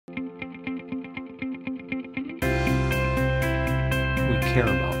care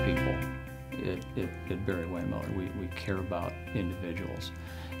about people at Barry-Wehmiller. We care about individuals.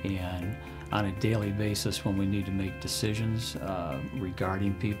 And on a daily basis, when we need to make decisions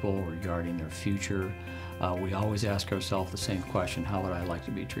regarding people, regarding their future, we always ask ourselves the same question: how would I like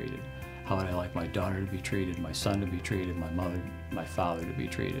to be treated? How would I like my daughter to be treated, my son to be treated, my mother, my father to be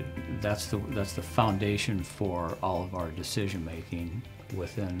treated? That's the foundation for all of our decision making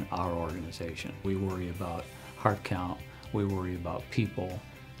within our organization. We worry about heart count, we worry about people,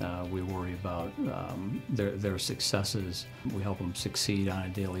 we worry about their successes. We help them succeed on a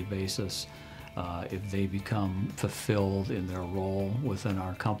daily basis. If they become fulfilled in their role within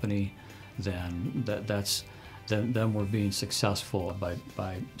our company, then then we're being successful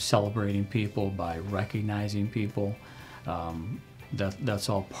by celebrating people, by recognizing people. That's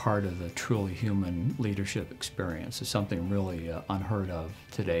all part of the truly human leadership experience. It's something really unheard of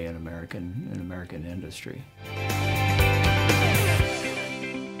today in American industry.